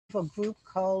a group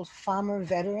called Farmer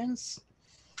Veterans.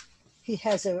 He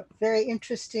has a very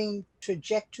interesting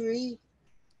trajectory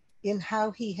in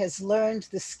how he has learned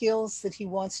the skills that he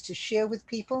wants to share with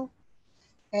people.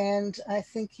 And I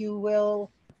think you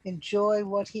will enjoy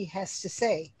what he has to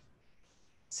say.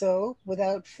 So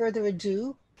without further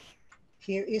ado,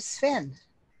 here is Sven.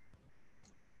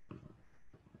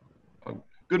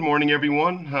 Good morning,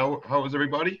 everyone. How is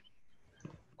everybody?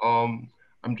 I'm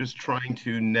just trying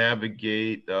to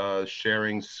navigate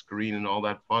sharing screen and all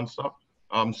that fun stuff.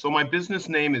 So my business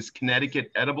name is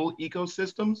Connecticut Edible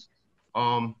Ecosystems.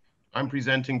 I'm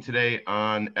presenting today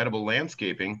on edible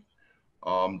landscaping.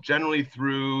 Generally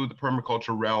through the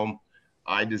permaculture realm,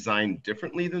 I design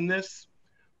differently than this,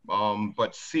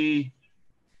 but see,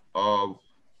 we'll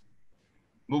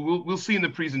see in the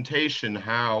presentation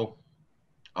how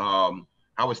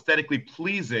aesthetically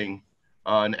pleasing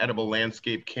an edible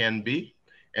landscape can be.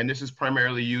 And this is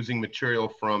primarily using material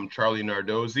from Charlie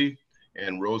Nardozzi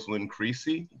and Rosalind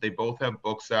Creasy. They both have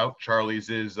books out. Charlie's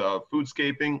is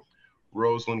Foodscaping,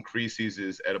 Rosalind Creasy's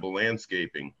is Edible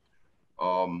Landscaping.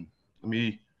 Let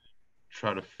me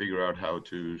try to figure out how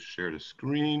to share the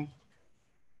screen.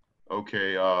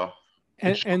 Okay.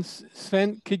 And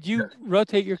Sven, could you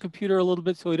rotate your computer a little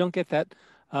bit so we don't get that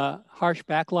harsh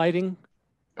backlighting?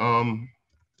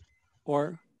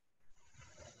 Or,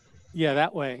 yeah,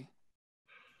 that way.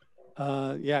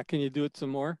 Yeah, can you do it some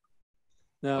more?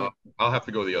 No. I'll have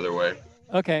to go the other way.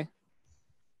 Okay.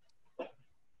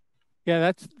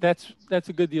 Yeah, that's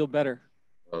a good deal better.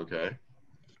 Okay.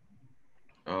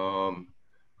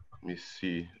 Let me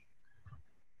see.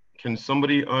 Can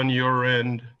somebody on your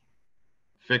end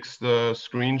fix the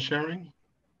screen sharing?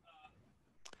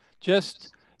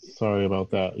 Just. Sorry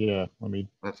about that. Yeah,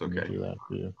 That's okay. Do that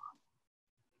for you.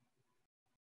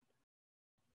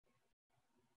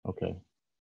 Okay,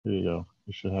 here you go.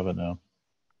 You should have it now.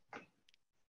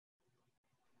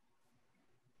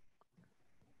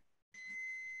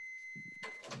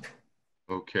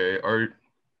 Okay,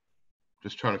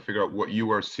 just trying to figure out what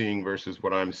you are seeing versus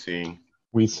what I'm seeing.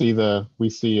 We see the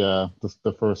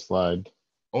first slide.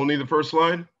 Only the first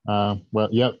slide? Well,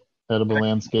 yep. Edible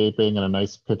landscaping and a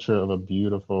nice picture of a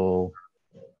beautiful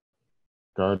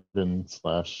garden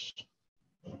slash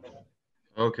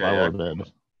flower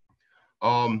bed.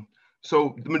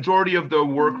 So the majority of the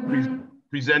work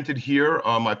presented here,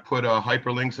 I put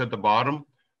hyperlinks at the bottom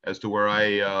as to where I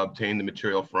obtained the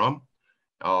material from,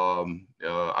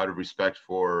 out of respect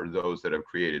for those that have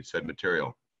created said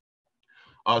material.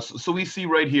 So we see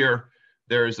right here,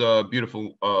 there's a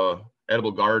beautiful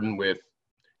edible garden with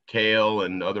kale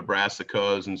and other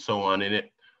brassicas and so on in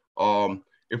it.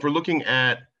 If we're looking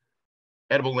at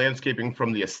edible landscaping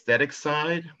from the aesthetic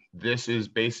side, this is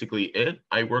basically it.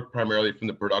 I work primarily from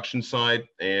the production side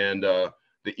and the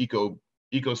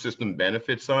ecosystem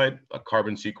benefit side,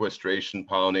 carbon sequestration,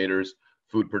 pollinators,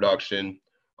 food production,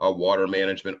 water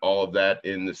management, all of that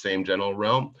in the same general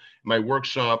realm. My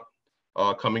workshop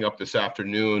coming up this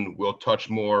afternoon will touch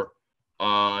more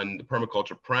on the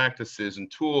permaculture practices and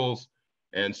tools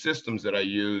and systems that I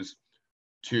use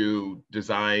to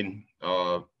design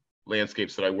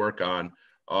landscapes that I work on.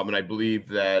 And I believe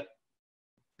that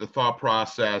the thought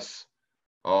process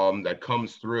that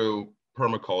comes through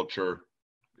permaculture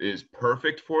is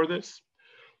perfect for this.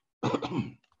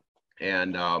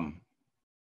 And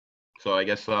so I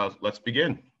guess let's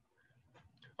begin.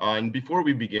 And before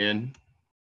we begin,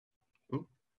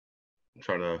 I'm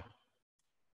trying to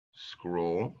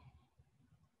scroll.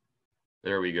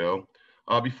 There we go.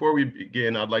 Before we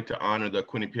begin, I'd like to honor the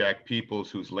Quinnipiac peoples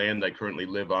whose land I currently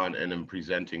live on and am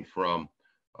presenting from.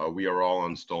 We are all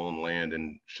on stolen land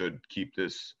and should keep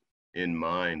this in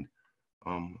mind.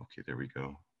 Okay, there we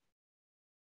go.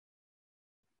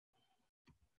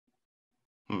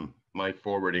 My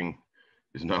forwarding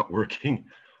is not working.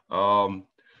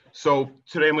 So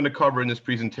today I'm going to cover in this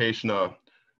presentation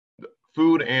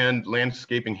food and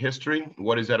landscaping history.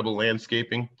 What is edible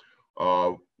landscaping?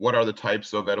 What are the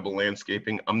types of edible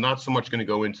landscaping? I'm not so much going to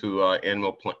go into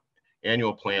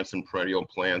annual plants and perennial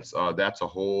plants. That's a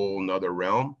whole nother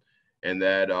realm. And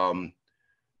that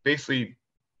basically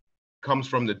comes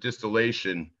from the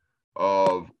distillation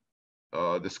of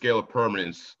the scale of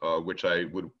permanence, which I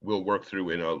will work through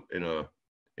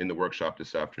in the workshop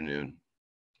this afternoon.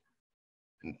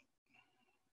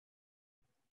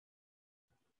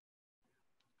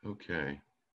 Okay,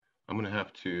 I'm going to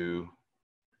have to.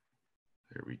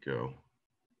 There we go.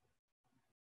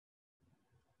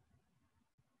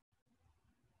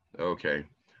 Okay.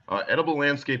 Edible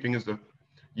landscaping is the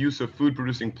use of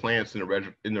food-producing plants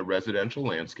in the residential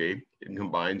landscape. It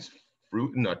combines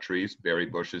fruit and nut trees, berry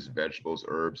bushes, vegetables,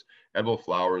 herbs, edible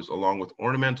flowers, along with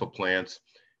ornamental plants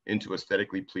into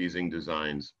aesthetically pleasing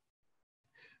designs.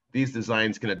 These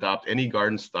designs can adopt any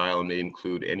garden style and may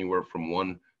include anywhere from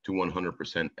 1 to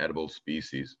 100% edible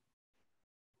species.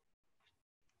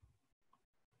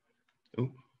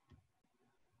 Ooh.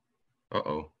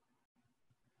 Uh-oh.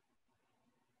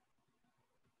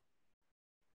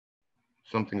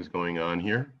 Something's going on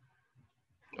here.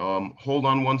 Hold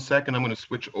on one second. I'm going to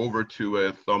switch over to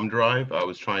a thumb drive. I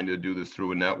was trying to do this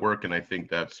through a network, and I think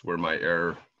that's where my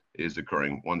error is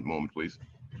occurring. One moment, please.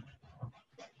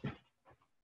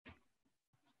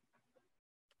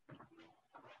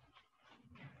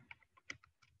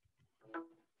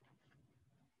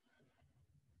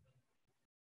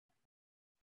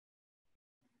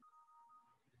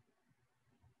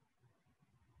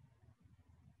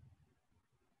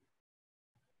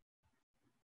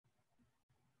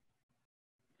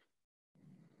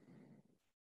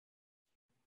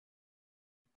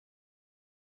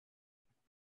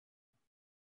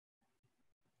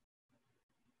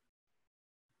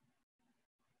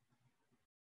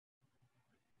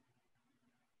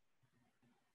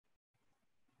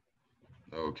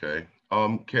 Okay.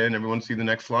 Can everyone see the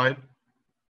next slide?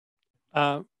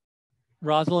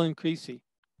 Rosalind Creasy.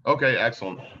 Okay,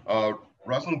 excellent.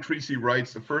 Rosalind Creasy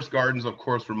writes, the first gardens, of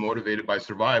course, were motivated by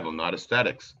survival, not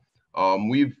aesthetics.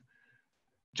 We've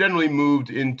generally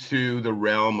moved into the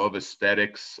realm of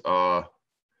aesthetics. I'm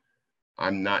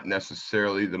not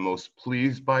necessarily the most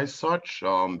pleased by such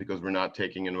because we're not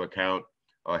taking into account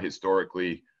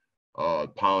historically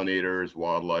pollinators,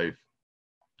 wildlife,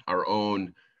 our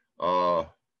own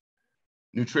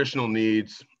nutritional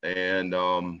needs. And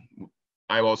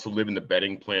I also live in the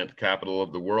bedding plant capital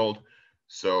of the world.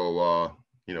 So,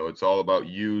 you know, it's all about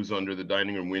yews under the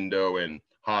dining room window and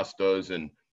hostas and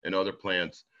other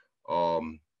plants.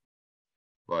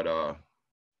 But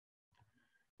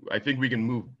I think we can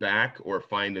move back or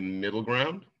find a middle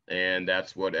ground. And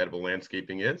that's what edible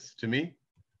landscaping is to me.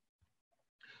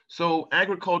 So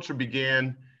agriculture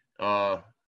began, I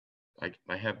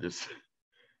have this.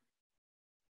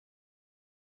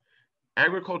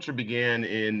 Agriculture began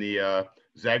in the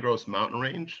Zagros mountain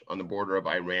range on the border of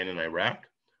Iran and Iraq,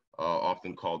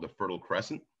 often called the Fertile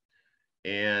Crescent.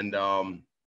 And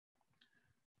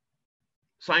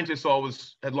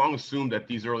scientists had long assumed that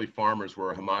these early farmers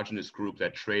were a homogeneous group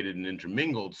that traded and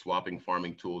intermingled, swapping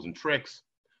farming tools and tricks.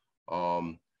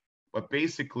 But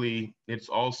basically, it's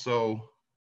also,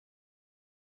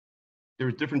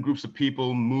 there's different groups of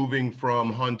people moving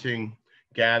from hunting,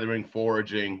 gathering,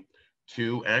 foraging,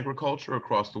 to agriculture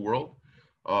across the world.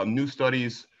 New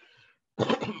studies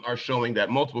are showing that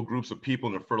multiple groups of people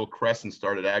in the Fertile Crescent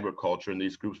started agriculture, and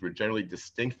these groups were generally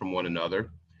distinct from one another.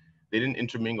 They didn't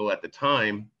intermingle at the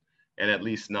time, and at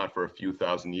least not for a few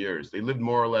thousand years. They lived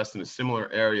more or less in a similar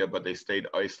area, but they stayed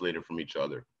isolated from each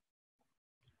other.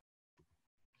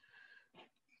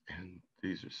 And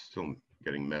these are still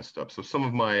getting messed up. So some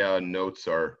of my notes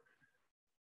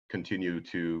continue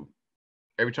to,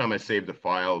 every time I save the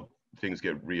file, things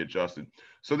get readjusted.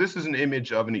 So this is an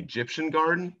image of an Egyptian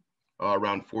garden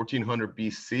around 1400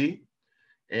 BC.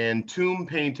 And tomb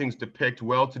paintings depict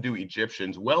well-to-do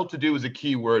Egyptians. Well-to-do is a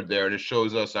key word there, and it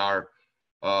shows us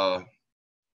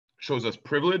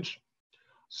privilege.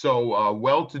 So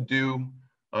well-to-do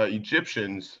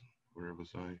Egyptians, where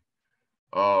was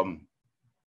I?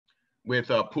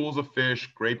 With pools of fish,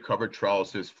 grape-covered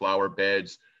trellises, flower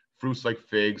beds, fruits like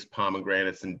figs,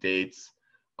 pomegranates, and dates.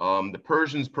 The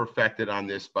Persians perfected on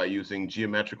this by using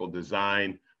geometrical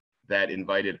design that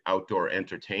invited outdoor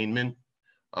entertainment.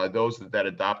 Those that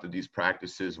adopted these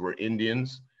practices were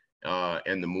Indians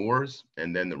and the Moors,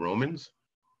 and then the Romans.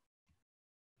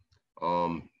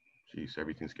 Geez,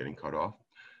 everything's getting cut off.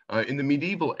 In the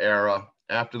medieval era,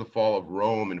 after the fall of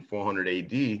Rome in 400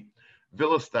 AD,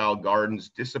 villa-style gardens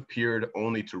disappeared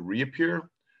only to reappear,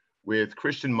 with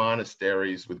Christian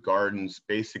monasteries with gardens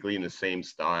basically in the same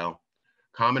style.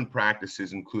 Common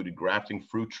practices included grafting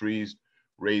fruit trees,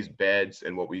 raised beds,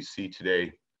 and what we see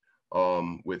today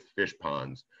with fish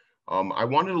ponds. I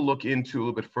wanted to look into a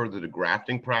little bit further the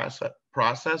grafting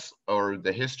process or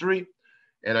the history.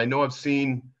 And I know I've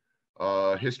seen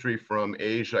history from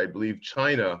Asia, I believe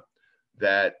China,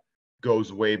 that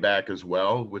goes way back as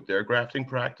well with their grafting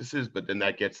practices, but then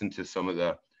that gets into some of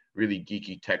the really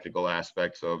geeky technical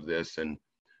aspects of this, and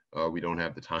we don't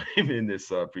have the time in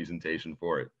this presentation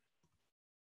for it.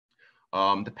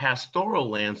 The pastoral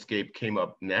landscape came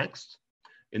up next.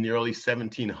 In the early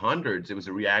 1700s, it was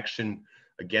a reaction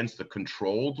against the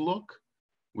controlled look,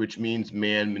 which means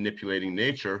man manipulating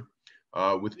nature,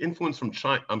 with influence from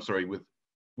China, with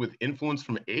with influence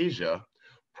from Asia,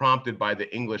 prompted by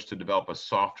the English to develop a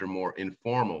softer, more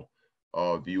informal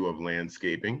view of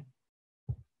landscaping.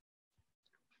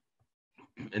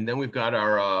 And then we've got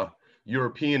our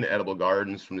European edible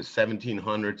gardens from the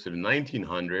 1700s to the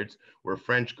 1900s, where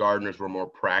French gardeners were more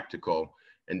practical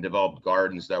and developed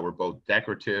gardens that were both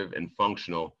decorative and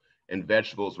functional, and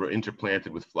vegetables were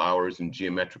interplanted with flowers in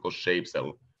geometrical shapes that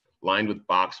lined with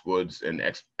boxwoods and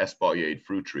espaliered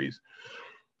fruit trees.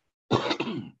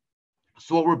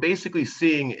 So what we're basically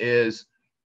seeing is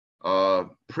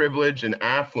privilege and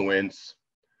affluence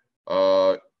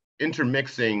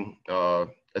intermixing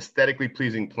aesthetically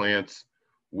pleasing plants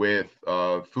with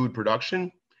food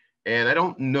production. And I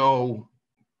don't know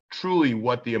truly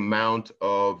what the amount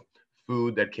of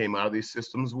food that came out of these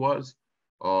systems was.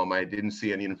 I didn't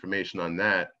see any information on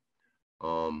that.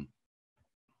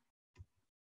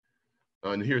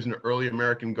 And here's an early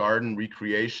American garden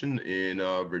recreation in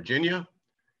Virginia.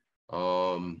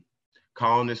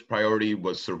 Colonists' priority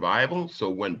was survival, so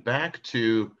went back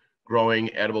to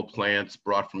growing edible plants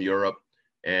brought from Europe,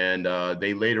 and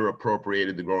they later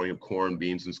appropriated the growing of corn,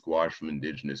 beans, and squash from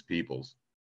indigenous peoples.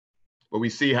 But we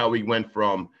see how we went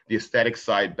from the aesthetic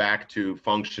side back to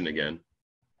function again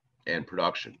and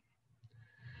production.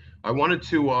 I wanted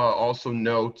to also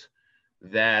note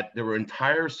that there were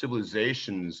entire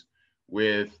civilizations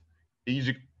with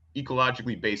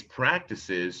ecologically based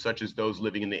practices, such as those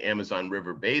living in the Amazon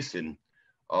River Basin,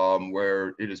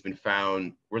 where it has been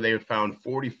found, where they have found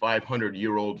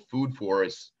 4,500-year-old food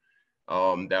forests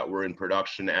that were in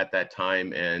production at that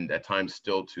time, and at times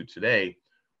still to today.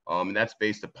 And that's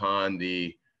based upon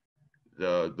the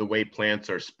way plants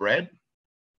are spread.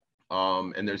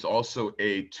 And there's also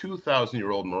a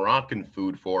 2,000-year-old Moroccan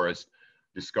food forest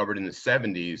discovered in the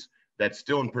 70s that's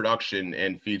still in production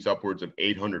and feeds upwards of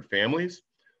 800 families.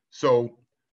 So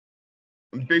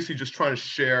I'm basically just trying to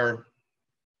share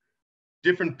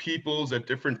different peoples at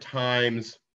different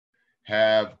times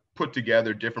have put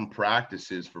together different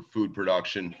practices for food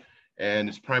production. And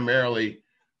it's primarily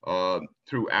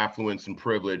through affluence and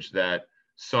privilege that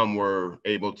some were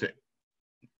able to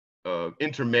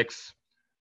intermix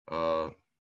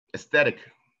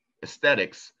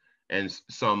aesthetics, and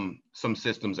some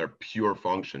systems are pure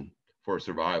function for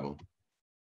survival.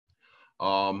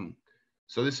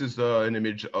 So this is an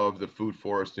image of the food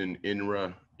forest in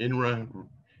Inraran,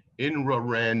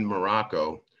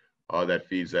 Morocco, that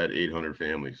feeds that 800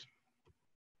 families.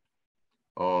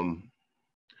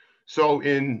 So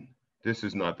this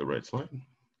is not the right slide.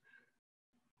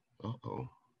 Uh-oh,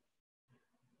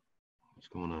 what's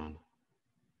going on?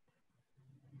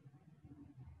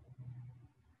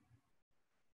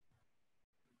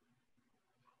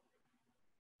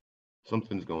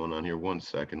 Something's going on here. 1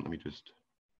 second, let me just.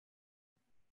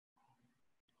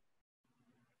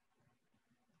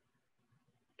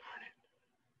 Darn it.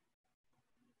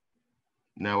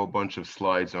 Now a bunch of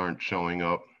slides aren't showing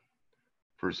up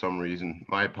for some reason.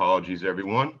 My apologies,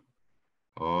 everyone.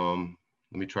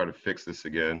 Let me try to fix this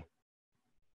again.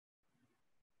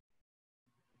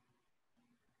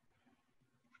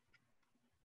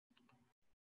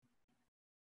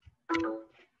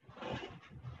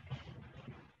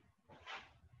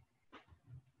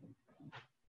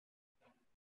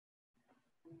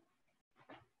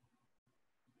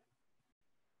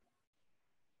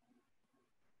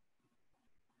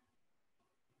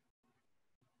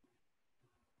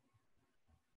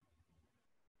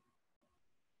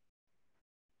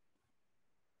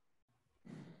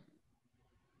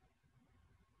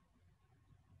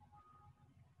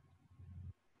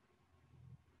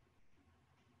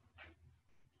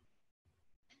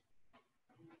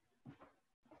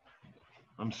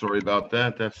 I'm sorry about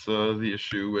that. That's the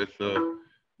issue with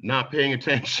not paying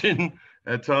attention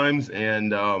at times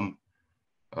and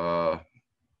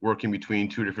working between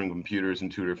two different computers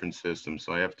and two different systems.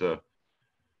 So I have to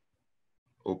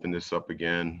open this up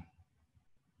again.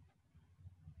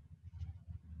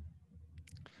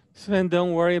 Sven,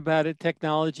 don't worry about it.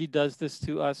 Technology does this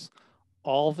to us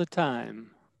all the time.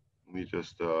 Let me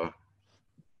just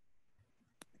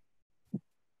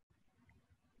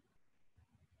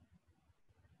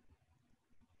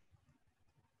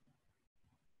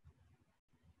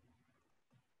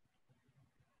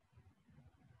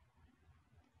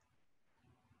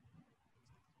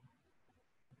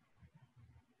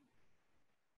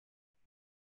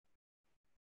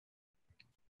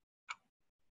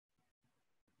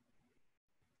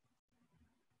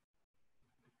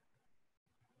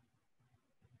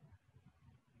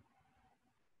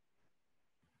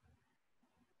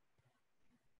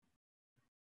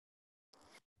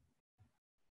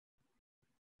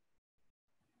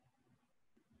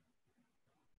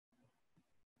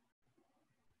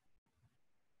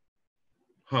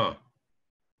Huh.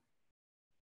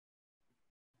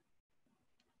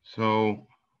 So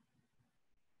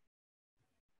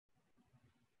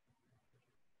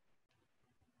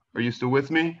are you still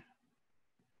with me?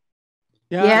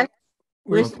 Yeah, Yes,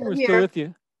 we're still still here. with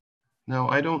you. No,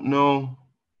 I don't know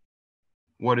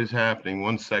what is happening.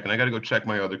 1 second. I got to go check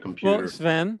my other computer. Well,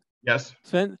 Sven, Yes.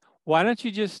 Sven, why don't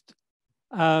you just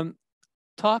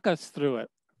talk us through it?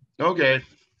 Okay.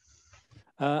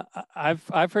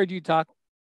 I've heard you talk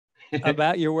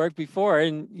about your work before,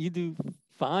 and you do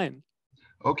fine.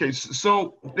 Okay,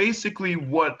 so basically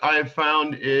what I have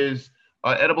found is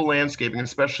edible landscaping,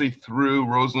 especially through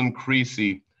Rosalind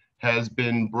Creasy, has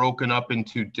been broken up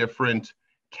into different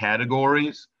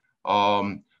categories.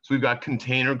 So we've got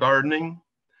container gardening.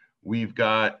 We've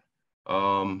got,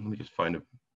 let me just find a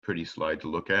pretty slide to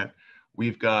look at.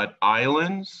 We've got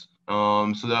islands.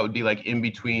 So that would be like in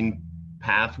between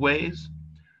pathways,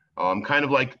 kind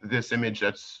of like this image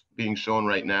that's being shown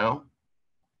right now.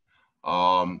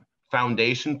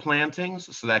 Foundation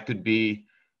plantings, so that could be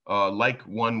like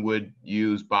one would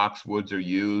use boxwoods or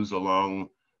yews along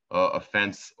a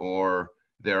fence or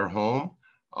their home.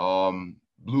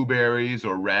 Blueberries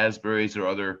or raspberries or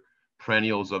other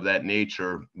perennials of that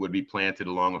nature would be planted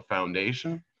along a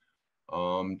foundation.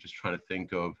 Just trying to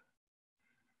think of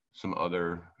some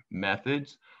other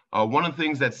methods. One of the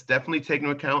things that's definitely taken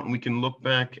into account, and we can look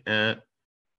back at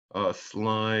a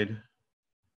slide.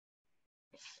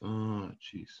 Oh,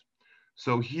 geez.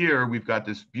 So here we've got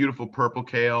this beautiful purple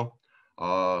kale.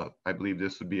 I believe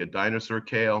this would be a dinosaur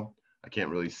kale. I can't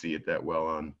really see it that well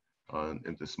on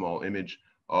the small image.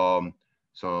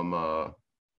 Some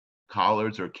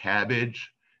collards or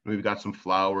cabbage. And we've got some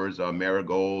flowers,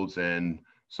 marigolds, and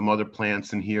some other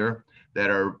plants in here that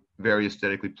are very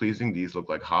aesthetically pleasing. These look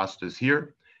like hostas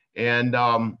here. And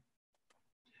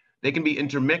they can be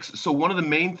intermixed. So one of the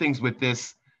main things with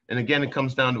this, and again, it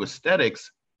comes down to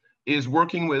aesthetics, is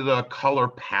working with a color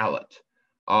palette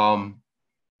and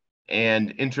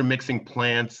intermixing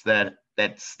plants that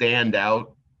stand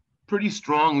out pretty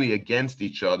strongly against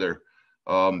each other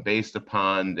based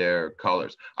upon their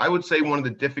colors. I would say one of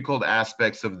the difficult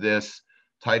aspects of this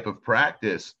type of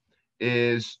practice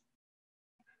is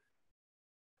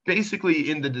basically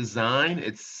in the design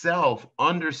itself,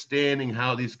 understanding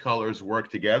how these colors work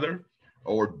together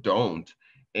or don't,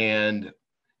 and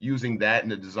using that in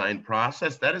the design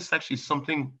process. That is actually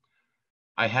something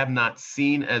I have not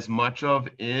seen as much of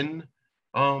in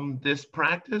this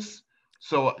practice.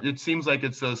 So it seems like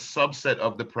it's a subset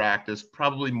of the practice,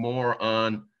 probably more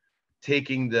on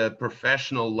taking the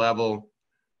professional level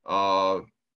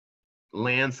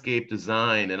landscape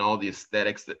design and all the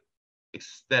aesthetics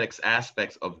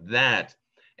aspects of that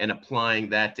and applying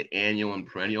that to annual and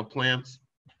perennial plants.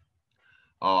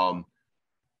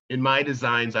 In my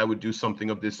designs, I would do something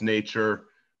of this nature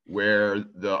where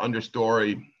the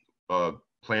understory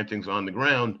plantings on the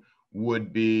ground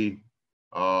would be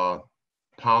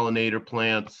pollinator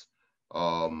plants,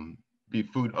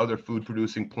 other food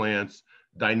producing plants,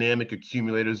 dynamic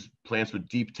accumulators, plants with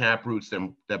deep tap roots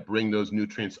that bring those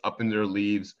nutrients up in their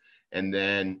leaves. And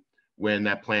then when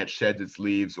that plant sheds its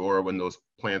leaves or when those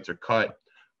plants are cut,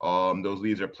 those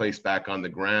leaves are placed back on the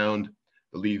ground,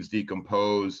 the leaves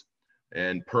decompose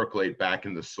and percolate back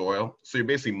in the soil. So you're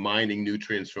basically mining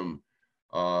nutrients from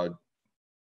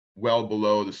well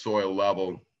below the soil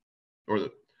level or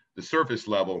the surface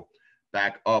level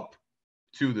back up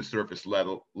to the surface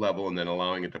level and then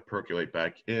allowing it to percolate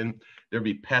back in. There'd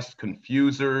be pest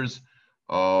confusers,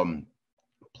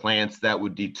 plants that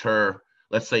would deter,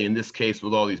 let's say in this case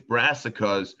with all these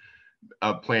brassicas,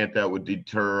 a plant that would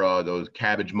deter those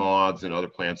cabbage moths and other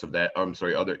plants of that,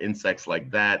 other insects like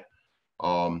that.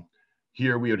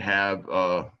 Here we would have,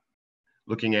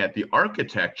 looking at the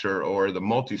architecture or the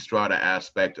multi-strata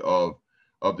aspect of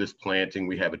this planting,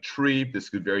 we have a tree. This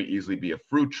could very easily be a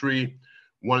fruit tree.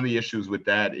 One of the issues with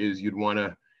that is you'd want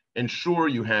to ensure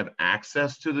you have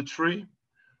access to the tree,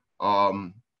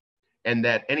 and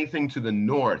that anything to the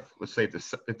north, let's say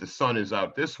if the sun is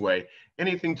out this way,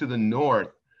 anything to the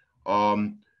north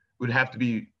would have to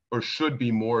be or should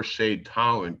be more shade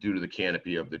tolerant due to the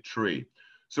canopy of the tree.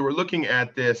 So we're looking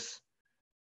at this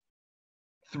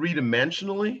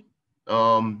three-dimensionally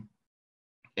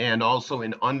and also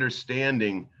in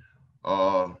understanding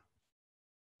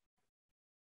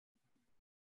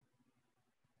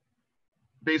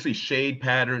basically shade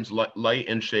patterns, light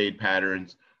and shade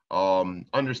patterns,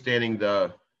 understanding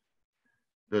the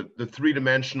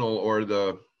three-dimensional or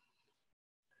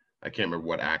I can't remember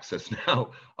what axis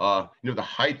now, the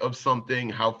height of something,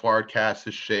 how far it casts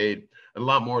its shade. A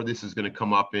lot more of this is going to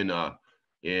come up in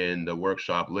the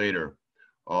workshop later.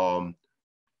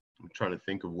 I'm trying to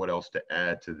think of what else to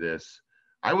add to this.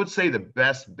 I would say the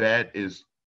best bet is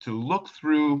to look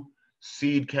through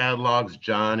seed catalogs,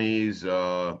 Johnny's,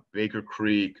 Baker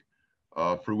Creek,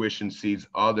 Fruition Seeds,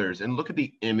 others, and look at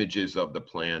the images of the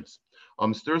plants.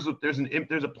 So there's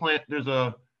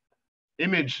a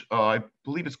image, I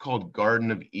believe it's called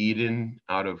Garden of Eden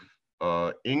out of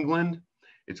England.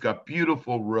 It's got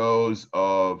beautiful rows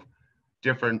of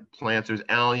different plants. There's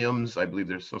alliums, I believe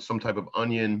there's some type of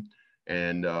onion,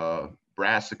 and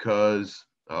brassicas,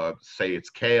 say it's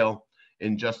kale,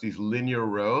 in just these linear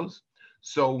rows.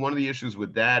 So one of the issues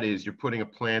with that is you're putting a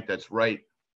plant that's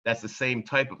the same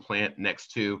type of plant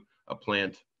next to a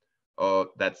plant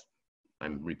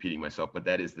I'm repeating myself, but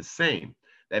that is the same.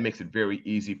 That makes it very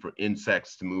easy for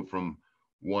insects to move from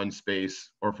one space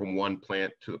or from one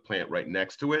plant to the plant right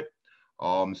next to it.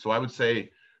 So I would say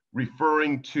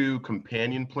referring to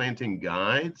companion planting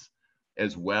guides,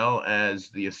 as well as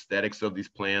the aesthetics of these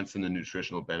plants and the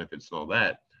nutritional benefits and all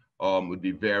that, would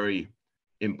be very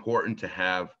important to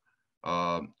have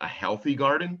a healthy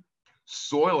garden.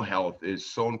 Soil health is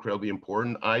so incredibly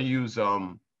important. I use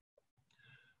the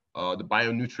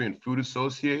Bionutrient Food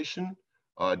Association,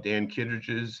 Dan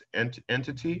Kittredge's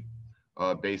entity,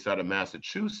 based out of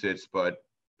Massachusetts, but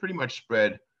pretty much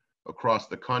spread across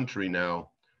the country now.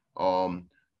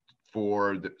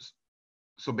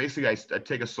 So basically, I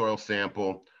take a soil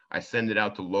sample, I send it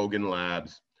out to Logan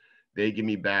Labs. They give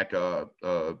me back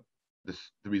the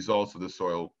results of the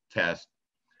soil test.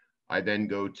 I then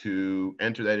go to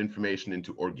enter that information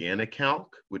into Organic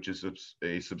Calc, which is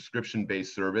a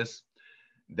subscription-based service.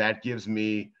 That gives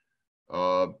me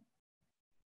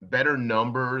better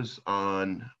numbers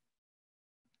on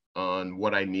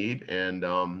what I need. And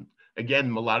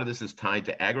again, a lot of this is tied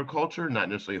to agriculture, not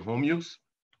necessarily home use.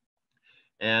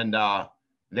 And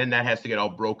then that has to get all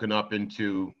broken up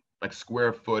into like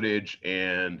square footage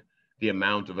and the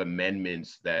amount of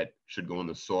amendments that should go in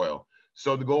the soil.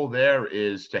 So the goal there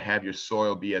is to have your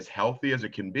soil be as healthy as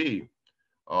it can be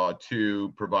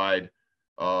to provide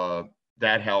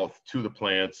that health to the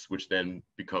plants, which then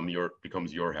becomes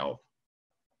your health.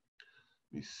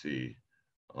 Let me see.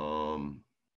 And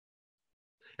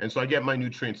so I get my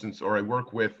nutrients, or I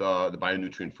work with the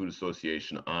Bionutrient Food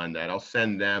Association on that. I'll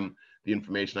send them the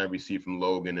information I receive from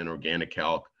Logan and Organic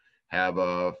Calc, have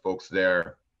folks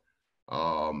there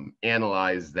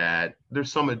analyze that.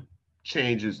 There's some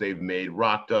changes they've made.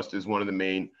 Rock dust is one of the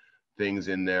main things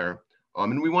in there.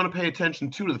 And we want to pay attention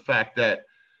to the fact that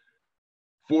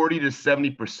 40 to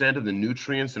 70% of the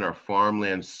nutrients in our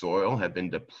farmland soil have been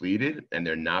depleted and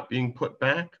they're not being put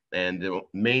back. And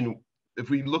if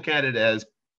we look at it as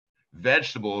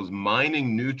vegetables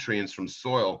mining nutrients from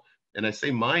soil, and I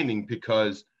say mining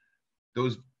because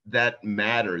that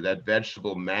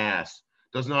vegetable mass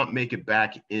does not make it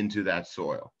back into that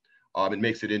soil. It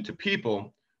makes it into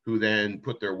people who then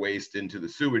put their waste into the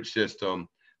sewage system.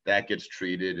 That gets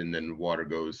treated and then water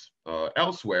goes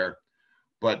elsewhere.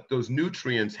 But those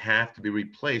nutrients have to be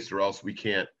replaced, or else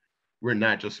we're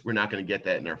not going to get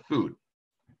that in our food.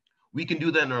 We can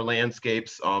do that in our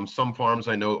landscapes. Some farms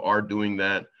I know are doing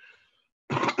that,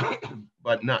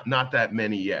 but not that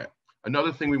many yet.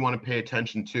 Another thing we want to pay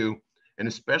attention to, and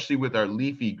especially with our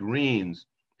leafy greens,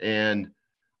 and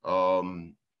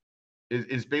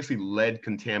is basically lead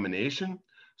contamination.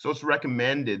 So it's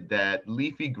recommended that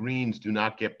leafy greens do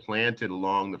not get planted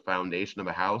along the foundation of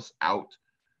a house out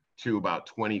to about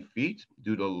 20 feet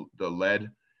due to the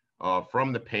lead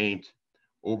from the paint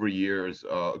over years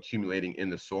accumulating in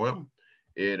the soil.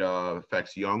 It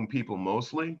affects young people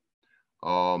mostly,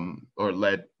 or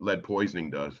lead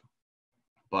poisoning does.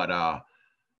 But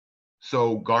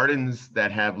so gardens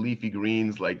that have leafy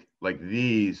greens like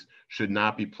these should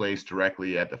not be placed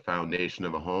directly at the foundation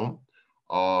of a home.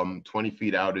 20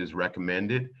 feet out is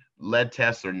recommended. Lead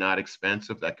tests are not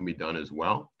expensive. That can be done as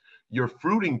well. Your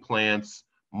fruiting plants,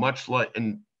 much like,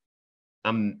 and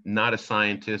I'm not a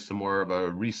scientist, I'm more of a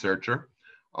researcher.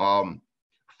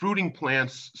 Fruiting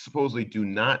plants supposedly do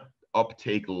not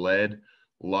uptake lead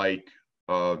like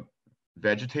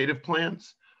vegetative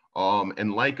plants.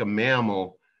 And like a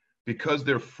mammal, because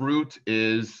their fruit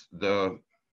is the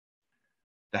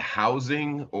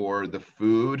housing or the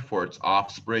food for its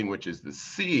offspring, which is the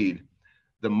seed,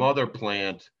 the mother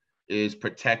plant is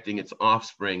protecting its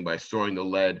offspring by storing the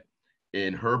lead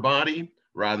in her body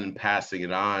rather than passing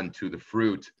it on to the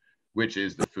fruit, which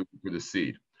is the food for the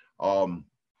seed.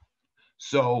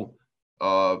 So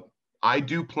I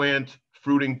do plant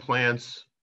fruiting plants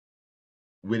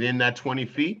within that 20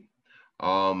 feet,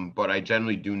 but I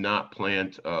generally do not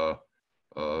plant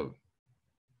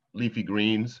leafy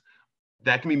greens.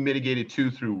 That can be mitigated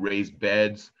too through raised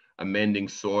beds. amending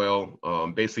soil,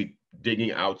 basically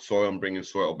digging out soil and bringing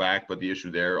soil back. But the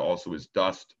issue there also is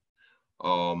dust.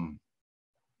 I'm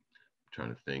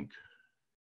trying to think,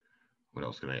 what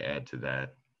else can I add to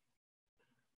that?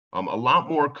 A lot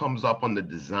more comes up on the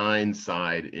design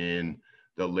side in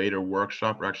the later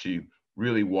workshop. We're actually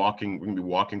really we're gonna be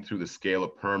walking through the scale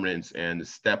of permanence and the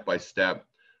step-by-step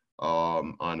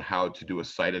on how to do a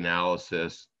site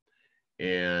analysis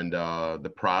and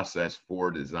the process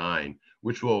for design,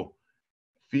 which will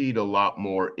feed a lot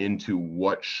more into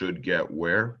what should get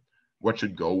where, what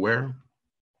should go where.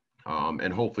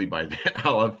 And hopefully by then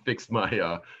I'll have fixed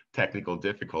my technical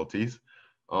difficulties.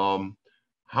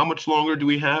 How much longer do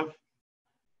we have?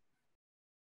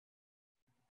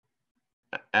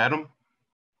 Adam?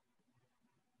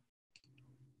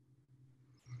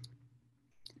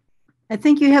 I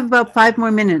think you have about 5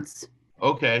 more minutes.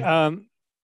 Okay.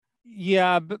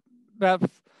 Yeah, about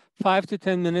 5 to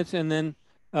 10 minutes, and then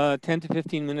 10 to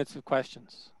 15 minutes of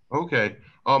questions. Okay.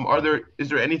 Is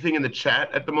there anything in the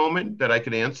chat at the moment that I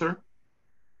could answer?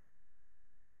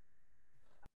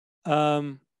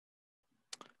 Well,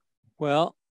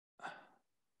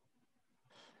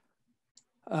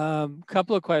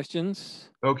 couple of questions.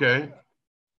 Okay.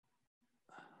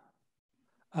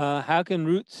 How can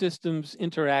root systems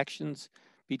interactions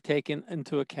be taken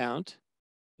into account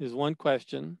is one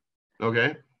question.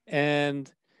 Okay.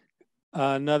 And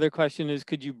another question is,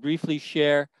 could you briefly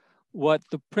share what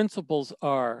the principles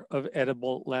are of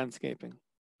edible landscaping?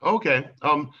 Okay.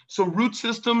 So root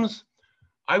systems,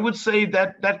 I would say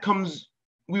that comes,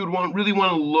 we would really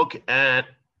want to look at,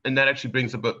 and that actually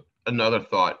brings up another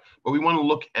thought, but we want to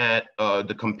look at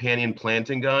the companion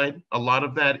planting guide. A lot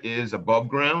of that is above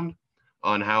ground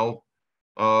on how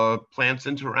plants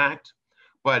interact,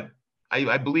 but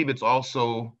I believe it's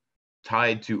also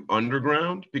tied to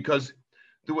underground, because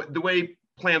the way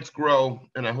plants grow,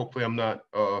 and hopefully I'm not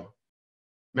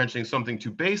mentioning something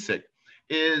too basic,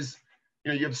 is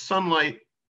you have sunlight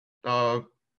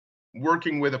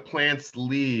working with a plant's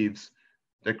leaves,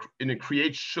 and it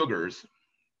creates sugars,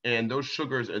 and those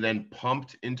sugars are then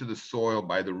pumped into the soil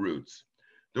by the roots.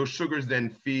 Those sugars then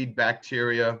feed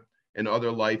bacteria and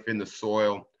other life in the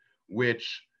soil,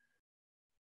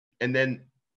 and then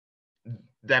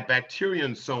that bacteria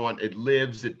and so on, it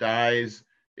lives, it dies,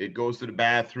 it goes to the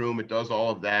bathroom, it does all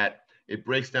of that. It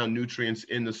breaks down nutrients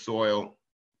in the soil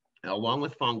along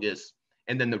with fungus,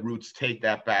 and then the roots take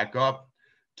that back up,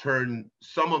 turn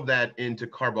some of that into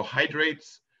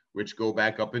carbohydrates, which go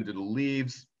back up into the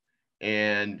leaves,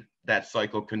 and that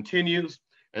cycle continues,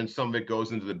 and some of it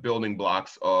goes into the building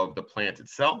blocks of the plant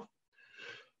itself.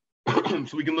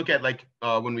 So we can look at, like,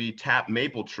 when we tap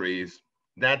maple trees,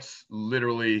 that's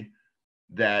literally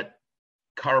that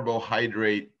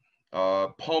carbohydrate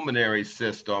pulmonary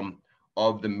system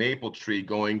of the maple tree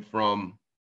going from,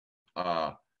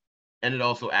 and it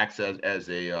also acts as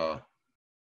a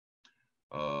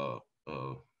an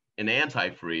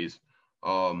antifreeze,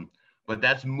 but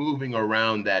that's moving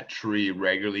around that tree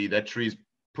regularly. That tree's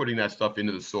putting that stuff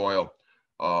into the soil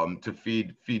to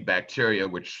feed bacteria,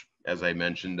 which, as I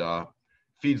mentioned,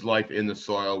 feeds life in the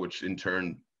soil, which in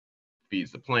turn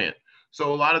feeds the plant.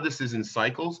 So a lot of this is in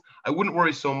cycles. I wouldn't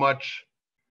worry so much.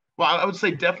 Well, I would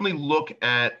say definitely look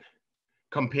at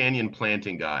companion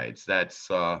planting guides. That's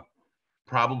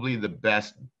probably the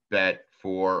best bet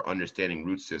for understanding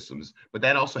root systems. But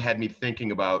that also had me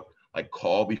thinking about, like,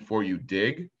 call before you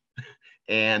dig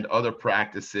and other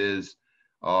practices.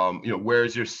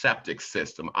 Where's your septic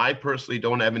system? I personally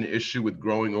don't have an issue with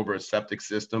growing over a septic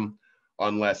system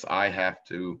unless I have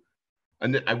to.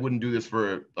 And I wouldn't do this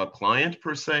for a client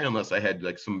per se, unless I had,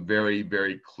 like, some very,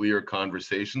 very clear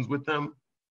conversations with them.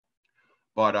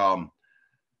 But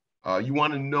you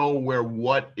want to know where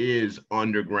what is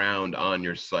underground on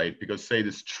your site, because say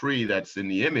this tree that's in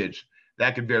the image,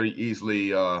 that could very easily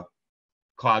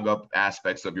clog up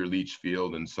aspects of your leach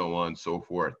field and so on and so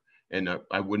forth. And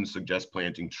I wouldn't suggest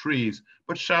planting trees,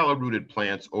 but shallow rooted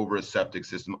plants over a septic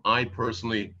system, I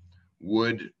personally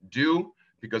would do,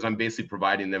 because I'm basically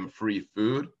providing them free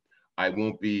food. I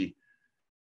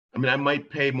might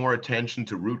pay more attention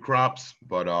to root crops,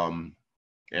 but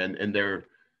and their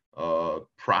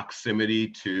proximity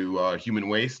to human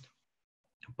waste.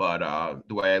 But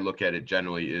the way I look at it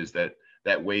generally is that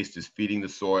waste is feeding the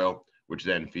soil, which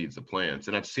then feeds the plants.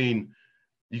 And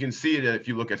you can see it if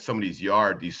you look at somebody's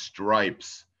yard, these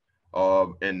stripes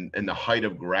and the height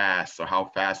of grass, or how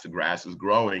fast the grass is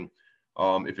growing,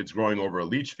 if it's growing over a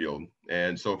leach field.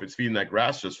 And so if it's feeding that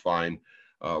grass just fine,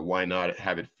 why not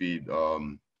have it feed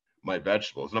my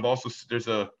vegetables? And I've also, there's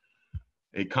a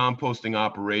composting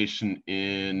operation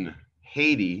in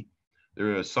Haiti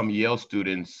there are some Yale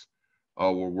students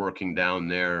were working down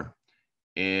there,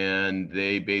 and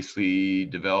they basically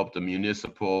developed a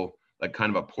municipal, like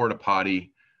kind of a porta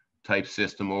potty type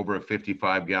system over a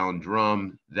 55-gallon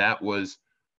drum that was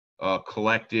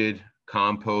collected,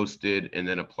 composted, and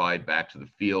then applied back to the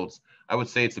fields. I would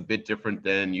say it's a bit different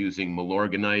than using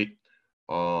Milorganite,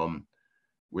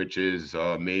 which is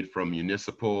made from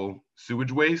municipal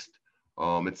sewage waste.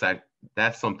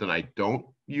 That's something I don't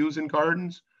use in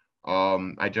gardens.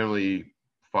 I generally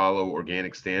follow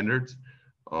organic standards,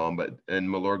 and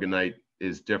Milorganite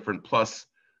is different. Plus,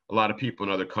 a lot of people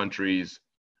in other countries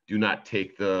do not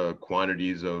take the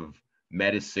quantities of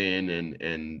medicine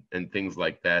and things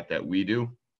like that that we do.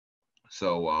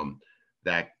 So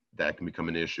that can become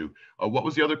an issue. What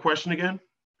was the other question again?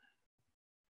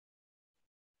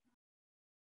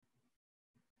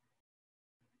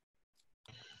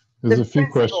 There's a few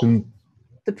questions.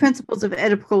 The principles of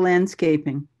edible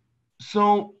landscaping.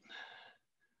 So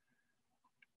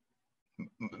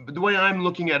the way I'm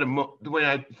looking at it,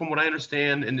 from what I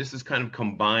understand, and this is kind of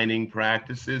combining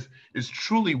practices, is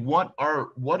truly what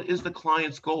is the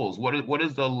client's goals? What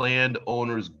is the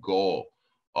landowner's goal?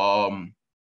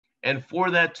 And for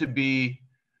that to be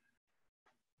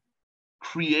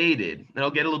created, and I'll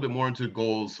get a little bit more into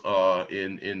goals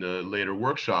in the later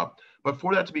workshop, but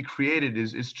for that to be created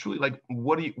is truly like,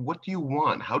 what do you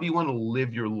want? How do you want to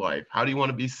live your life? How do you want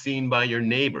to be seen by your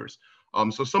neighbors?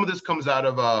 So some of this comes out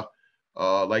of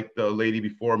like the lady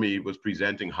before me was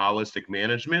presenting holistic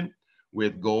management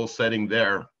with goal setting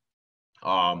there.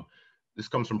 This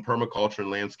comes from permaculture and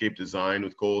landscape design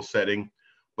with goal setting.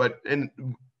 And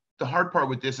the hard part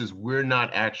with this is we're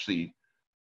not actually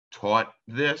taught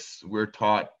this. We're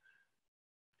taught,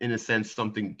 in a sense,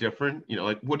 something different. You know,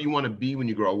 like, what do you want to be when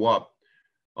you grow up?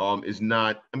 Is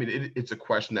not, I mean, it's a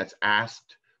question that's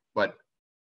asked, but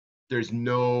there's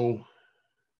no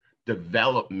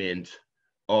development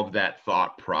of that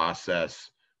thought process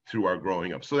through our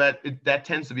growing up. So that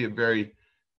tends to be a very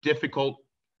difficult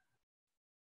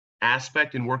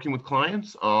aspect in working with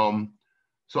clients.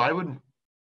 So I'm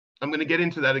going to get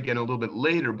into that again a little bit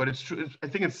later, but it's true. I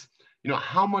think it's, you know,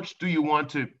 how much of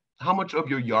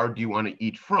your yard do you want to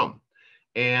eat from?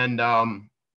 And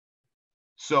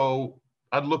so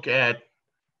I'd look at,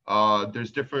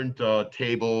 there's different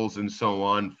tables and so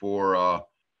on for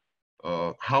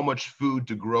how much food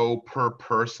to grow per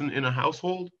person in a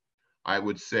household. I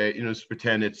would say, you know, just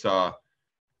pretend it's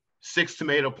 6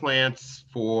 tomato plants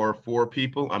for 4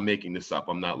 people. I'm making this up.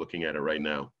 I'm not looking at it right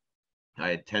now.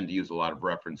 I tend to use a lot of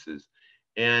references.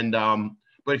 And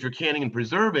but if you're canning and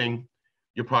preserving,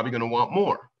 you're probably going to want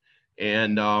more.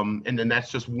 And then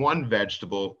that's just one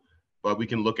vegetable, but we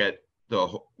can look at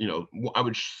I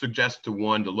would suggest to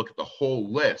one to look at the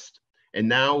whole list. And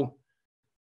now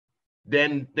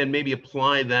then maybe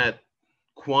apply that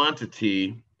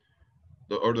quantity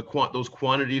those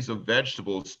quantities of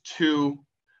vegetables to,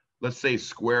 let's say,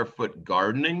 square foot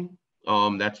gardening.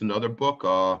 That's another book.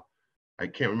 I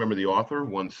can't remember the author.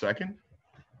 One second.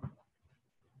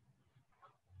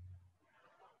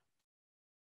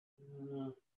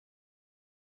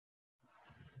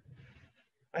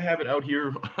 I have it out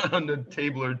here on the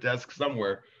table or desk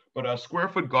somewhere, but square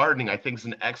foot gardening, I think, is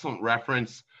an excellent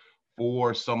reference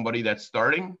for somebody that's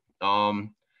starting. And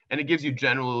it gives you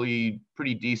generally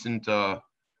pretty decent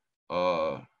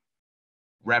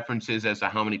references as to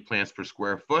how many plants per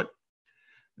square foot.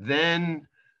 Then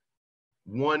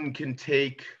one can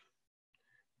take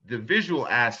the visual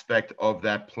aspect of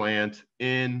that plant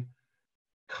in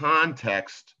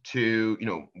context to,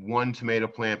 1 tomato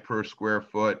plant per square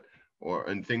foot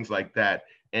and things like that,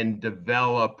 and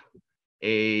develop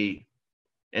and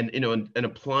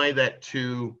apply that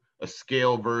to a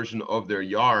scale version of their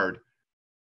yard.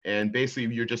 And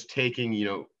basically you're just taking,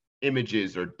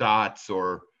 images or dots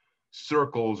or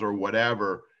circles or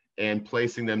whatever, and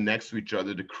placing them next to each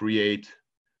other to create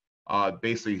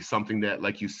basically something that,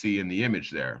 like you see in the image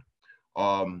there.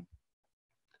 And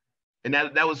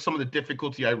that was some of the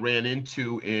difficulty I ran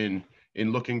into in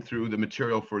looking through the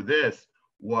material for this,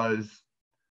 was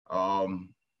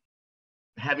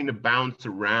having to bounce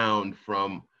around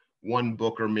from one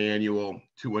book or manual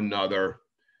to another.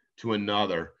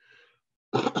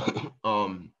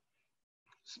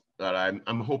 That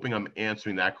I'm hoping I'm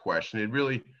answering that question. It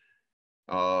really,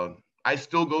 I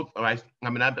still go, I've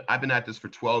been at this for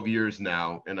 12 years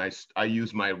now, and I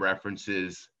use my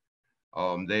references.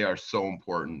 They are so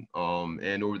important.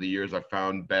 And over the years, I've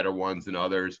found better ones than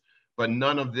others, but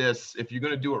none of this, if you're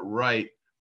going to do it right,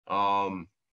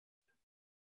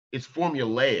 it's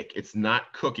formulaic. It's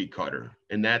not cookie cutter.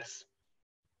 And that's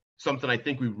something I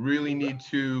think we really need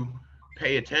to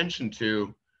pay attention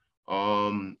to,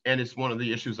 and it's one of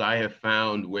the issues I have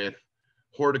found with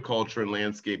horticulture and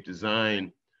landscape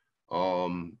design,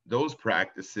 those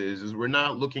practices, is we're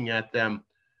not looking at them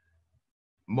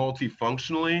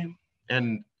multifunctionally,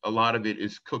 and a lot of it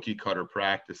is cookie cutter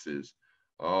practices.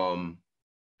 And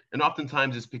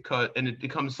oftentimes it's because, and it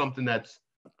becomes something that's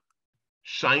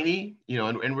shiny, you know,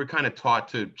 and we're kind of taught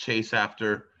to chase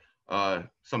after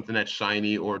something that's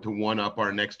shiny or to one up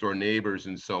our next door neighbors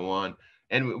and so on.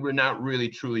 And we're not really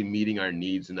truly meeting our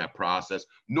needs in that process,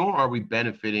 nor are we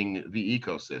benefiting the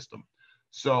ecosystem.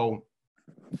 So,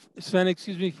 Sven,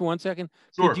 excuse me for 1 second.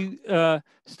 Sure. Could you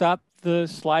stop the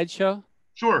slideshow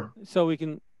Sure. so we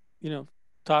can, you know,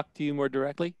 talk to you more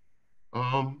directly?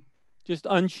 Just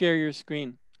unshare your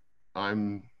screen. Let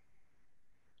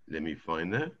me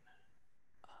find that.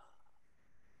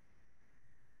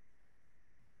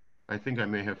 I think I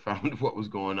may have found what was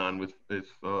going on with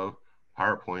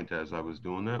PowerPoint as I was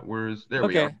doing that. There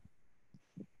we are.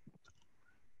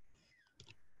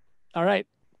 All right.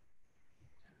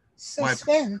 So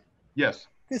Sven, yes.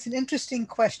 There's an interesting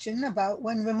question about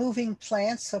when removing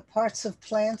plants or parts of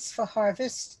plants for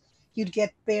harvest, you'd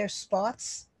get bare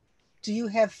spots. Do you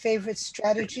have favorite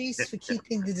strategies for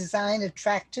keeping the design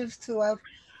attractive throughout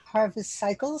harvest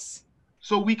cycles?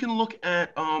 So we can look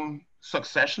at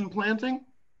succession planting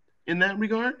in that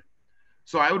regard.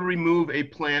 So I would remove a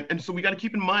plant. And so we got to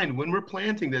keep in mind when we're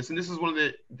planting this, and this is one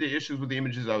of the issues with the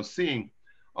images I was seeing.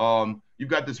 You've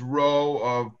got this row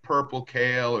of purple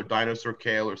kale or dinosaur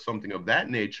kale or something of that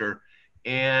nature,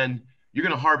 and you're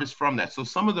going to harvest from that. So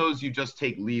some of those you just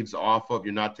take leaves off of.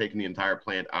 You're not taking the entire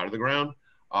plant out of the ground.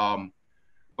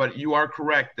 But you are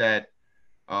correct that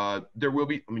there will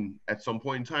be, I mean, at some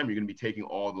point in time, you're going to be taking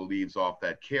all the leaves off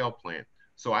that kale plant.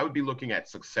 So I would be looking at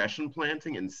succession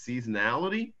planting and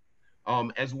seasonality,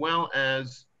 as well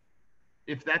as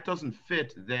if that doesn't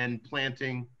fit, then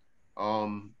planting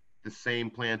the same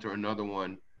plant or another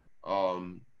one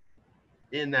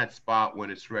in that spot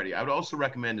when it's ready. I would also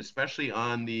recommend, especially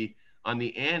on the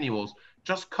annuals,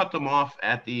 just cut them off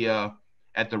at the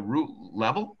root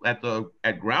level,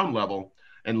 at ground level,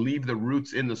 and leave the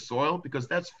roots in the soil, because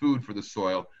that's food for the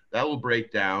soil. That will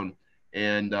break down.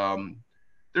 And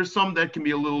there's some that can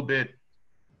be a little bit,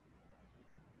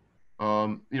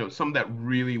 some that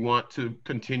really want to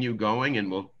continue going and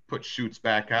will put shoots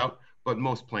back out. But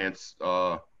most plants,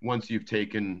 once you've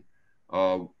taken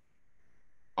all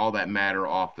that matter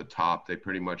off the top, they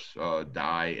pretty much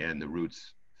die and the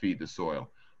roots feed the soil.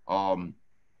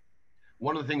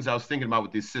 One of the things I was thinking about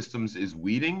with these systems is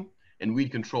weeding, and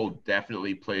weed control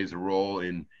definitely plays a role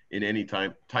in any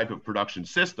type of production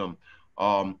system.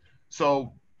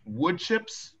 So wood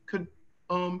chips could,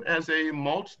 as a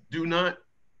mulch, do not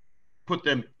put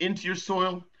them into your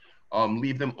soil.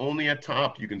 Leave them only at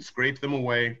top. You can scrape them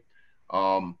away.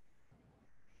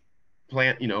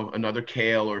 Plant, another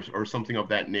kale or something of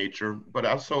that nature. But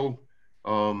also,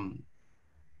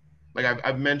 like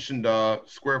I've mentioned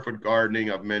square foot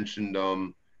gardening. I've mentioned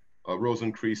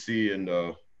Rosencresse and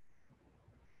I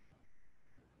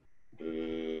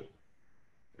don't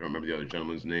remember the other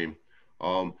gentleman's name.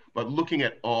 But looking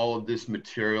at all of this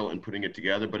material and putting it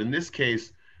together. But in this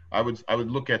case, I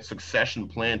would look at succession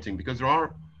planting, because there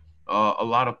are a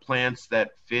lot of plants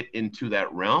that fit into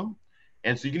that realm.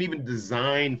 And so you can even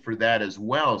design for that as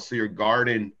well. So your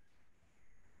garden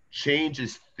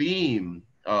changes theme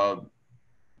over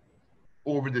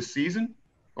the season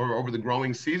or over the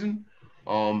growing season.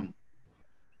 I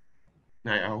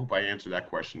hope I answered that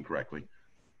question correctly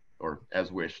or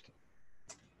as wished.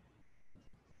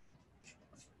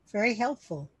 Very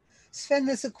helpful. Sven,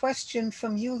 there's a question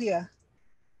from Julia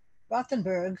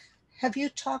Rothenberg. Have you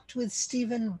talked with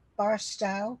Stephen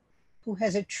Barstow, who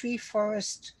has a tree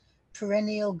forest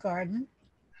perennial garden?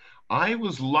 I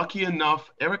was lucky enough,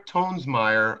 Eric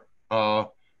Tonesmeyer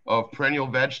of Perennial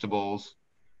Vegetables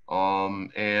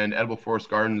and Edible Forest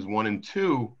Gardens 1 and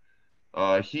 2,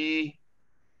 he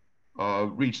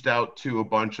reached out to a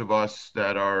bunch of us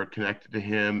that are connected to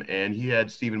him, and he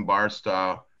had Stephen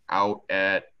Barstow out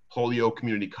at Holyoke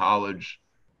Community College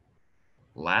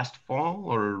last fall,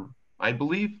 or I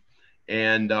believe.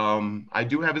 And I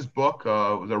do have his book,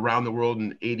 Around the World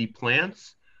in 80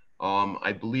 Plants.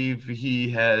 I believe he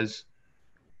has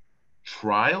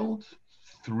trialed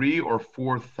 3,000 or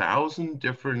 4,000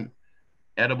 different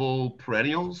edible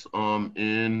perennials I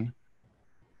think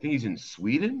he's in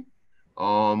Sweden.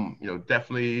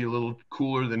 Definitely a little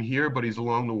cooler than here, but he's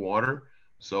along the water.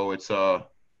 So it's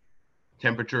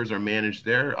temperatures are managed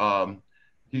there.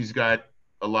 He's got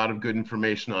a lot of good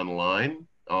information online.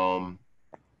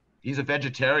 He's a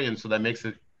vegetarian, so that makes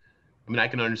it I mean, I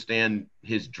can understand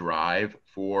his drive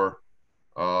for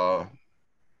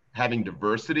having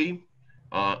diversity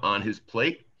on his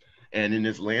plate and in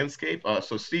his landscape.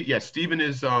 So Steve, yeah, Stephen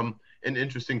is an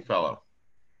interesting fellow.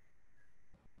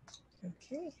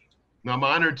 Okay. Now, I'm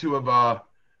honored to have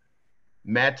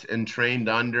met and trained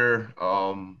under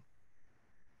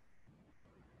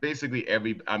basically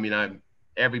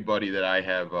everybody that I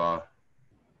have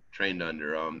trained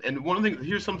under. And one of the things,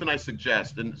 here's something I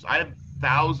suggest, and I have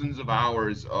thousands of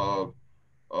hours of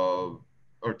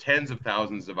or tens of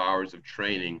thousands of hours of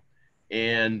training,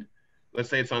 and let's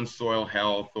say it's on soil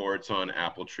health or it's on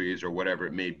apple trees or whatever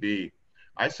it may be.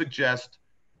 I suggest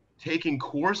taking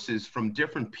courses from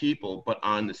different people but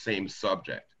on the same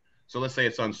subject. So let's say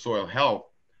it's on soil health.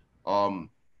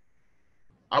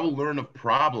 I will learn of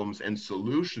problems and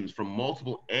solutions from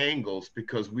multiple angles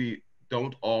because we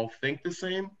don't all think the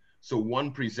same. So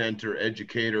one presenter,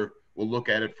 educator, will look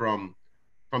at it from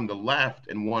the left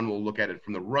and one will look at it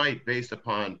from the right based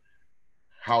upon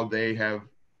how they have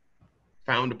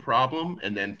found a problem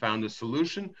and then found a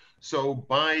solution. So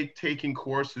by taking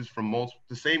courses from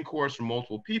the same course from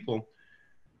multiple people,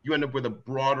 you end up with a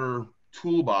broader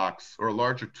toolbox or a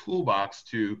larger toolbox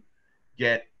to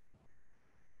get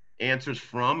answers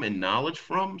from and knowledge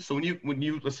from. So when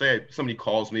you let's say somebody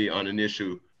calls me on an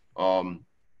issue and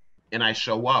I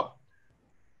show up,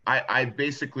 I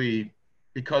basically,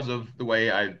 because of the way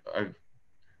I've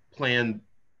planned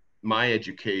my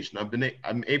education,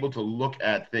 I'm able to look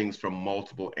at things from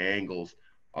multiple angles,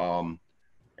 and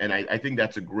I think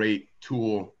that's a great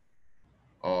tool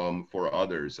for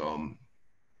others.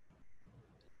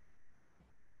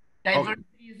 Diversity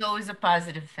is always a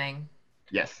positive thing.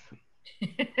 Yes.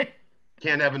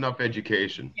 Can't have enough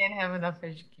education. Can't have enough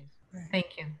education.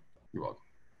 Thank you. You're welcome.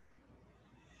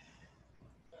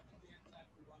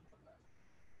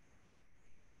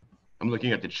 I'm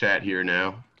looking at the chat here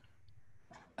now.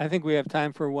 I think we have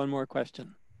time for one more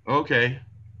question. Okay.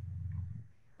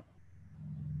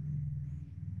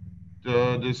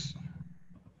 Okay,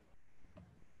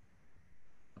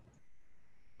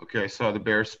 I saw the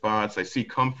bare spots. I see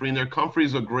comfrey in there. Comfrey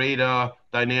is a great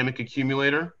dynamic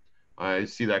accumulator. I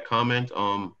see that comment.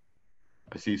 I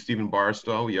see Stephen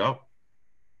Barstow. Yep.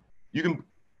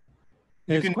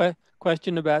 There's a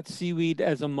question about seaweed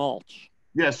as a mulch.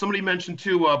 Yeah, somebody mentioned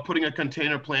too, putting a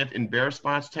container plant in bare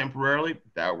spots temporarily.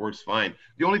 That works fine.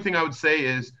 The only thing I would say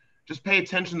is just pay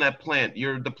attention to that plant.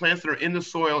 The plants that are in the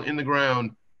soil, in the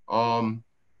ground, are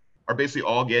basically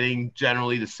all getting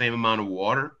generally the same amount of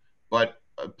water. But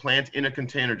a plant in a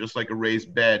container, just like a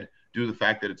raised bed, due to the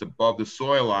fact that it's above the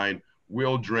soil line,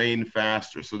 will drain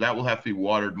faster. So that will have to be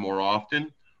watered more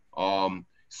often.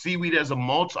 Seaweed as a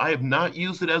mulch, I have not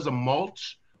used it as a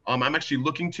mulch. I'm actually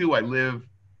looking to. I live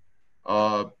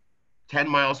 10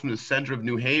 miles from the center of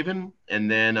New Haven, and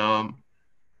then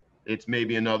it's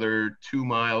maybe another 2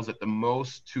 miles at the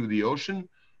most to the ocean.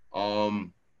 I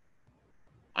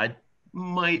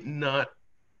might not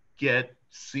get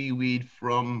seaweed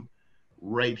from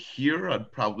right here. I'd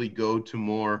probably go to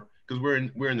more, because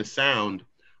we're in the Sound,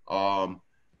 to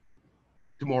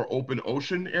more open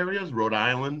ocean areas, Rhode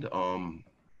Island,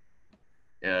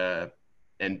 and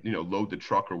load the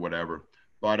truck or whatever.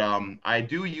 But I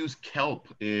do use kelp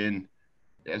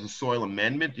as a soil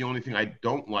amendment. The only thing I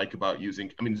don't like about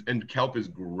using, and kelp is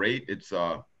great. It's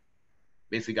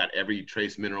basically got every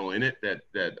trace mineral in it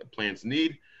that plants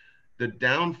need. The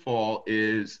downfall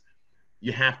is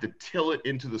you have to till it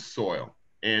into the soil,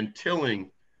 and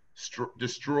tilling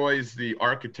destroys the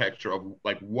architecture of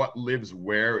like what lives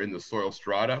where in the soil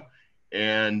strata.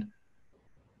 And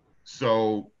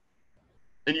so,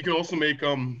 and you can also make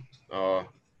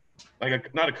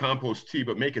not a compost tea,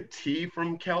 but make a tea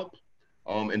from kelp,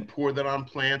 and pour that on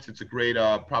plants. It's a great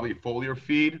probably foliar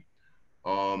feed.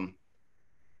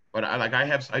 But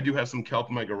I do have some kelp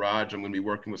in my garage. I'm going to be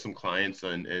working with some clients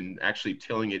and actually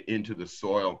tilling it into the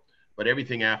soil. But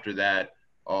everything after that,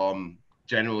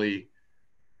 generally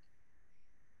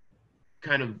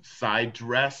kind of side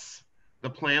dress the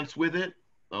plants with it.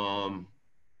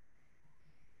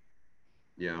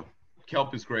 Yeah,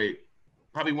 kelp is great.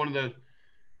 Probably one of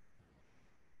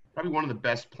the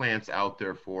best plants out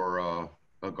there for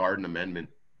a garden amendment.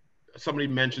 Somebody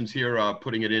mentions here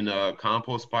putting it in a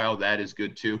compost pile. That is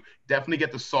good too. Definitely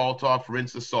get the salt off,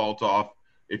 rinse the salt off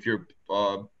if you're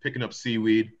picking up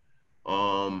seaweed.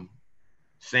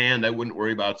 Sand, I wouldn't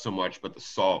worry about so much, but the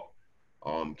salt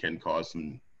can cause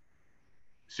some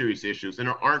serious issues. And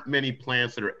there aren't many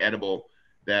plants that are edible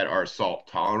that are salt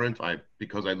tolerant.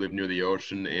 Because I live near the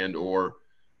ocean and or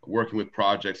working with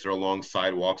projects that are along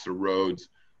sidewalks or roads,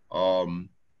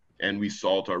 and we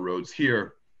salt our roads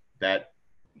here, that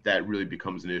that really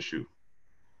becomes an issue.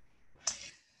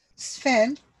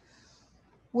 Sven,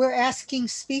 we're asking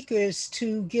speakers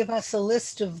to give us a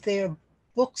list of their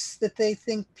books that they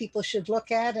think people should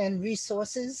look at and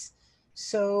resources.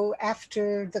 So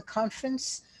after the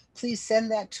conference, please send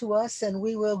that to us and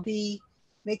we will be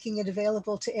making it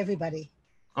available to everybody,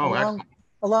 Oh,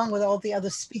 along with all the other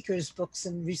speakers' books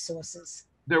and resources.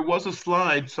 there was a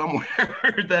slide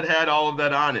somewhere that had all of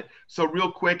that on it. So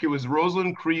real quick, it was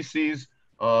Rosalind Creasy's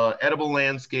Edible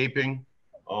Landscaping.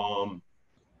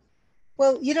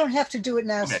 Well, you don't have to do it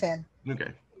now, Okay. Sven.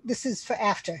 Okay. This is for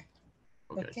after.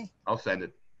 Okay. Okay. I'll send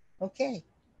it. Okay.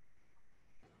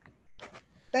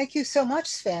 Thank you so much,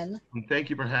 Sven. And thank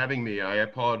you for having me. I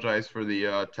apologize for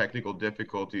the technical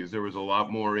difficulties. There was a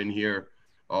lot more in here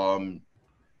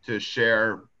to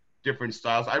share different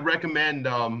styles. I recommend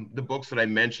the books that I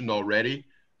mentioned already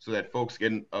so that folks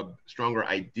get a stronger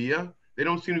idea. They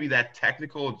don't seem to be that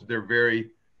technical. They're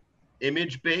very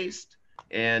image-based.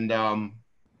 And I'm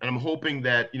hoping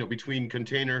that, between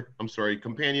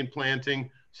companion planting,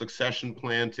 succession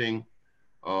planting,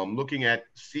 looking at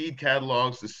seed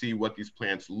catalogs to see what these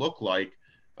plants look like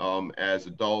as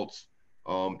adults,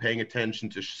 paying attention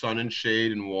to sun and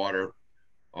shade and water,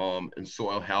 and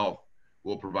soil health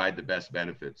will provide the best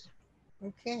benefits.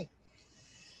 Okay.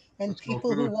 And Let's go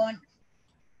people who through. want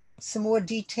some more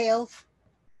detail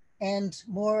and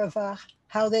more of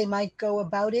how they might go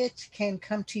about it can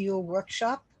come to your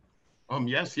workshop.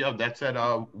 Yes, yeah, that's at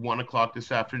 1 o'clock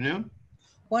this afternoon.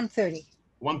 1:30.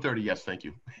 1:30, yes, thank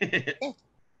you. Okay.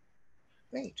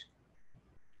 Great.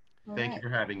 All Thank you right. for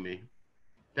having me.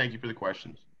 Thank you for the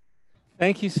questions.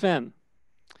 Thank you, Sven.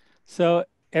 So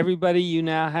everybody, you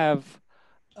now have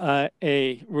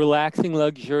a relaxing,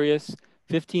 luxurious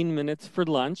 15 minutes for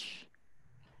lunch.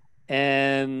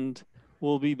 And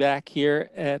we'll be back here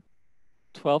at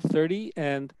 12:30.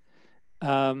 And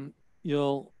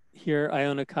you'll hear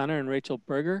Iona Connor and Rachel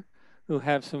Berger, who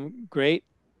have some great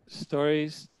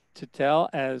stories to tell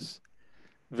as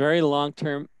very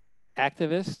long-term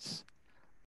activists